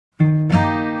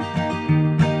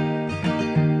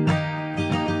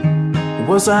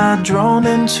Was I drawn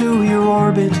into your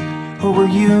orbit, or were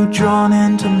you drawn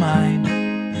into mine?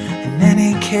 In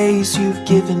any case, you've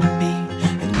given me.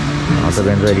 然后这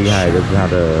边最厉害的就是它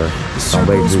的装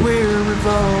备是，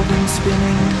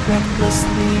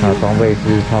它装备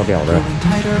是超屌的。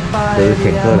就是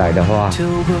潜客来的话，假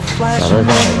设像我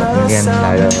们今天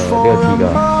来了6、7个，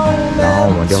然后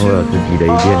我们就会有10级的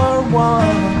一件，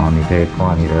然后你可以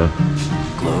挂你的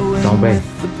装备，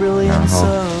然后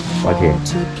而且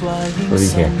这笔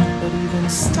钱，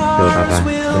就大概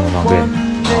这么方便。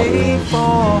然后这是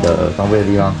你的装备的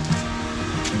地方，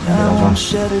这种方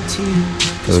式。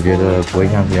我觉得不会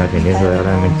像其他潜舰车要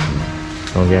在那边挤，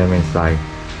中间那边塞，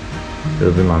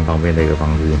这是蛮方便的一个方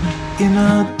式。In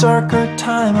a darker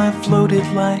time, I floated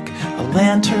like a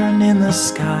lantern in the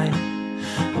sky,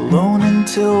 alone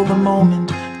until the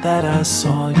moment that I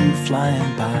saw you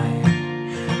flying by.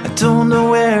 I don't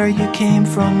know where you came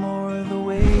from or the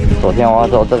way. 昨天我要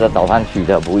做这个早餐取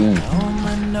得不易，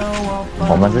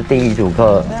我们是第一组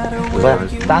客，不是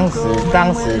当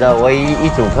时的唯一一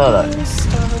组客人。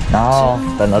然后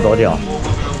等了多久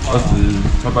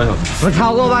快半小时。不是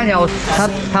超过半小时。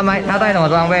他带什么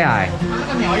装备来？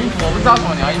那个鸟衣服，我不知道什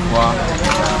么鸟衣服啊。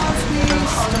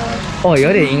哦，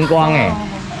有点荧光哎，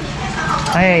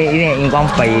哎，有点荧光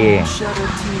杯耶。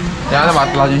等下再把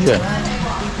它拉进去。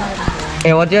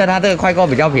哎，我觉得他这个快购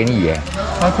比较便宜耶。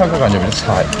他快购感觉比较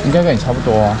差，应该跟你差不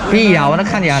多啊。屁呀，我那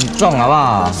看起来很重，好不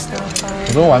好？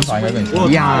我说玩法应该跟你差不多。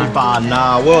我有钛板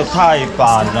呐，我有钛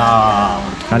板呐。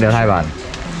哪里有钛板？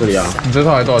这里啊。你这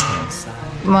套才多少钱？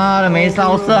妈的，没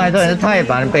烧色，还说你是钛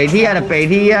板，北梯啊的北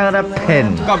梯啊的骗。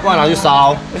干不然拿去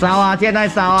烧。烧啊，现在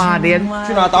烧啊，连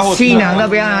去拿打火气囊都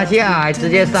不要拿下来，直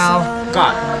接烧。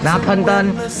干。拿喷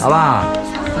灯，好不好？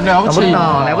了不起，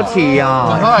了不起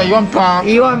哦！他才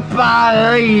18000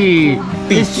而已，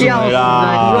闭嘴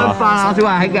啦！18000拿出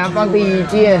来还给他放第一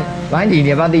件，软体你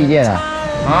也放第一件啊？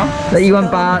啊？这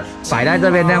18000摆在这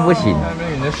边这样不行。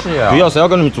你的事啊！不要，谁要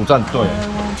跟你们组战队？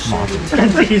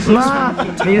妈，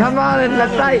你他妈的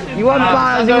带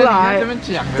18000出来，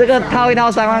这个套一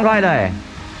套3万块的哎。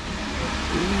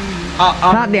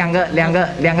他两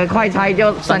个快拆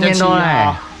就3000多嘞，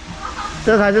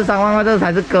这才是3万块，这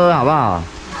才是哥好不好？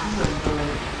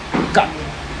干！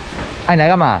哎，你来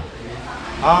干嘛？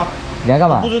啊？你来干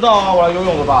嘛？不知道啊，我来游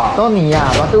泳的吧。都你呀，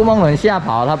把杜梦伦吓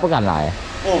跑，他不敢来。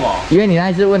为什么？因为你那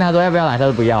一次问他说要不要来，他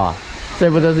说不要啊，所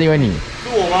以不就是因为你？是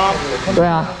我吗？对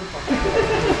啊。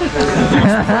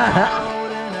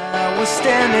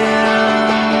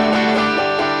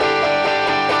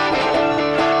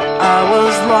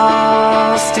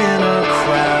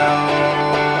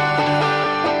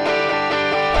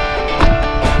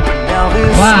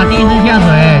哇，第一次下水，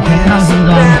全套新装。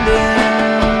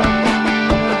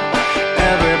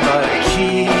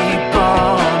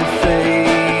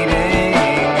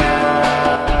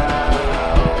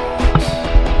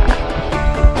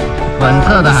粉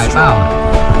色的海豹，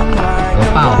鹅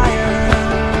豹。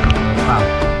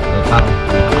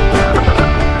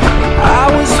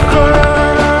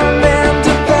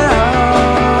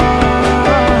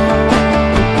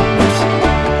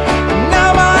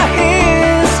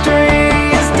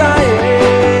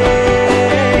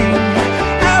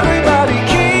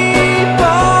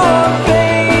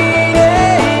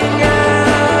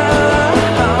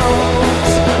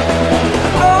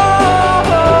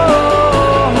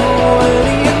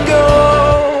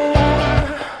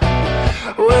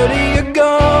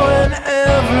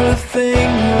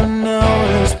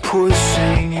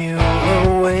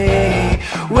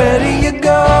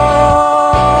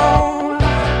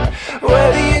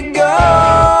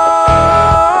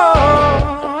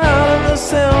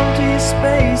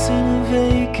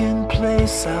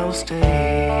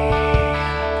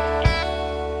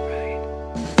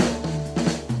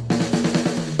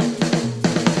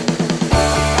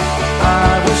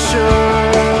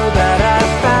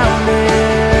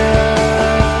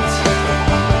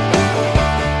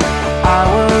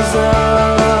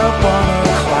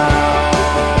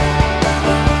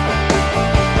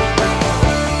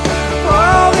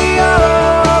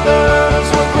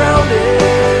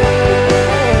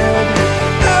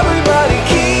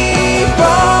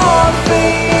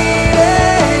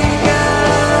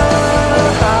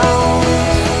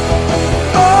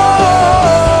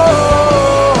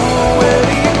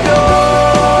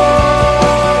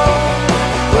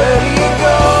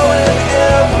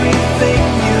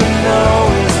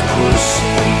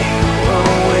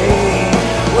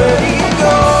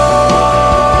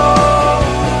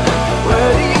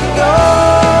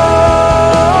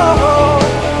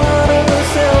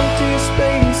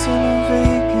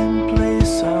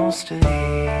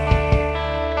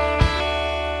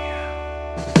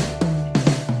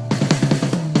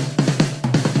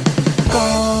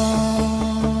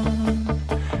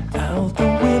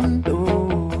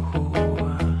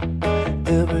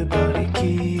Everybody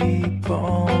keep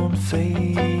on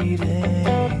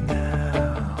fading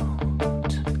out.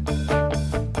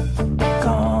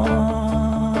 Gone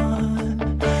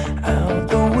out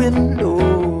the window.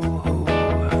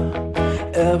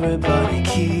 Everybody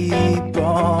keep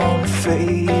on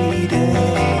fading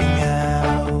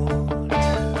out.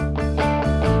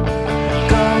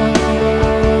 Gone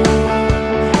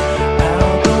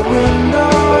out the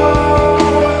window.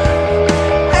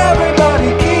 Everybody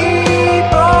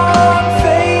keep on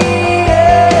fading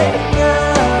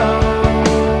out.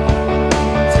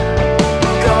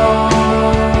 Gone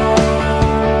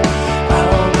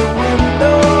out the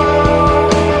window.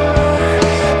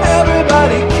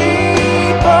 Everybody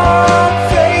keep on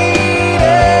fading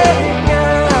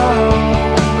out.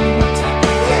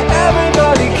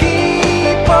 Everybody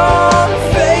keep on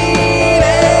fading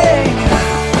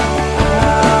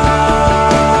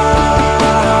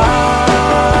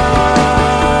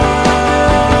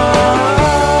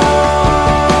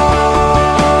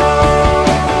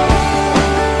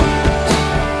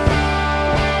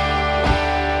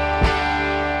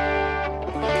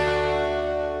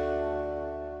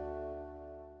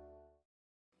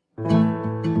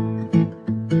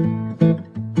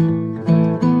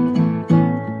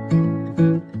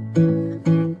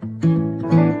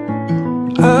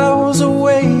I was a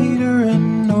waiter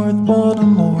in North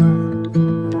Baltimore,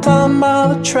 down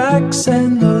by the tracks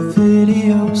and the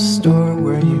video store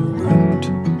where you worked.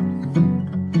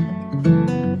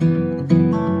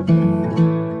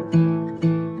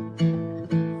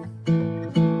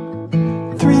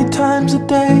 Three times a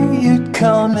day you'd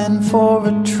come in for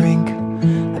a drink.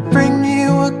 I'd bring you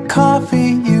a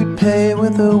coffee, you'd pay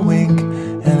with a wink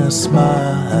and a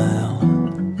smile.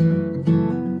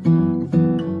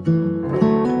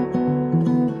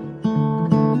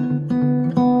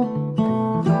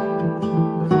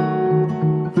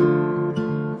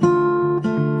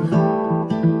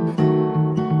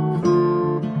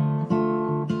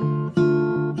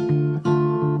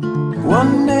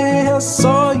 One day I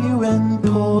saw you and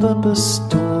pulled up a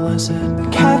stool. I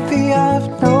said, Kathy,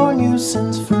 I've known you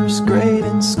since first grade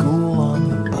in school on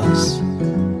the bus.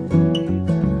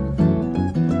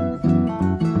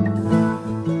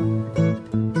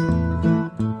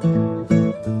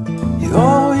 You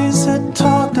always had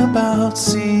talked about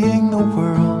seeing the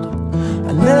world.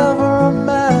 I never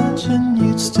imagined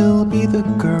you'd still be the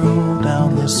girl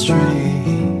down the street.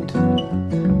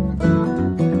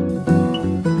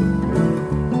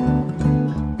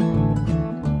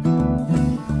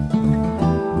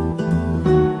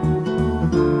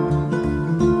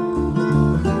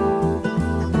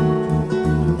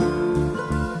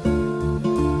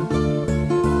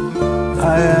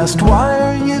 I asked, why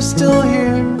are you still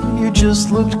here? You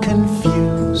just looked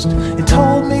confused. You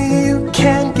told me you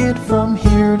can't get from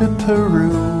here to Peru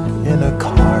in a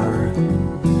car.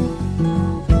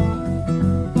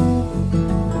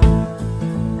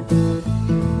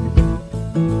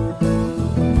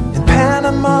 In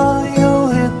Panama you'll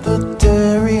hit the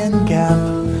Darien Gap.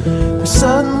 There's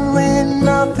suddenly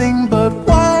nothing but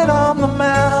white on the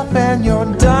map and you're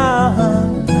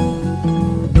done.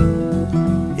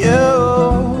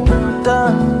 You're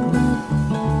done.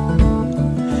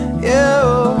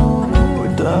 You're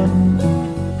done.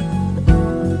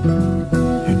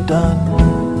 You're done.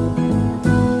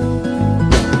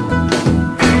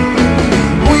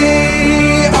 We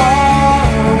are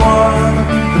one,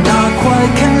 but not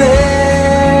quite connected.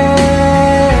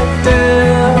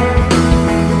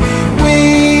 We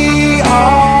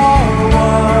are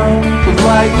one, but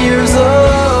light years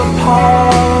apart.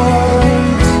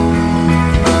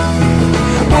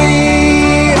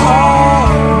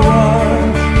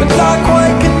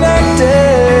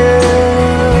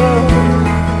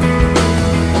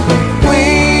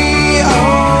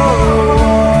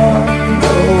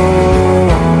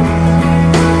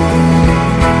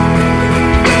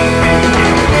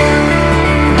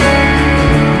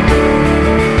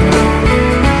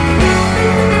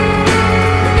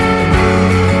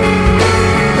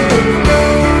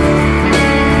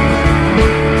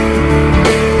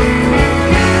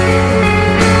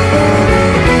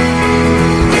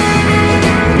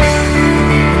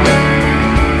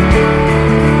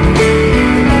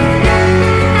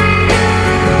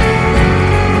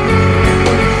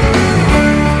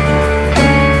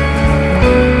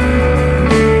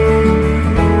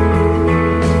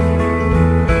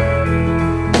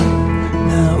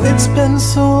 It's been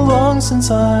so long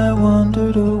since I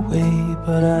wandered away,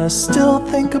 but I still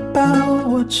think about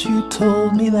what you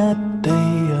told me that day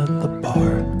at the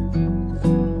bar.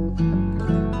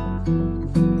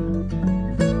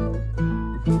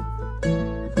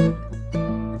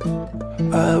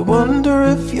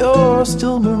 you're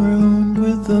still marooned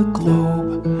with the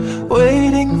globe,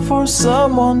 waiting for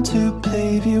someone to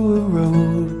pave you a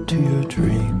road to your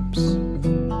dreams.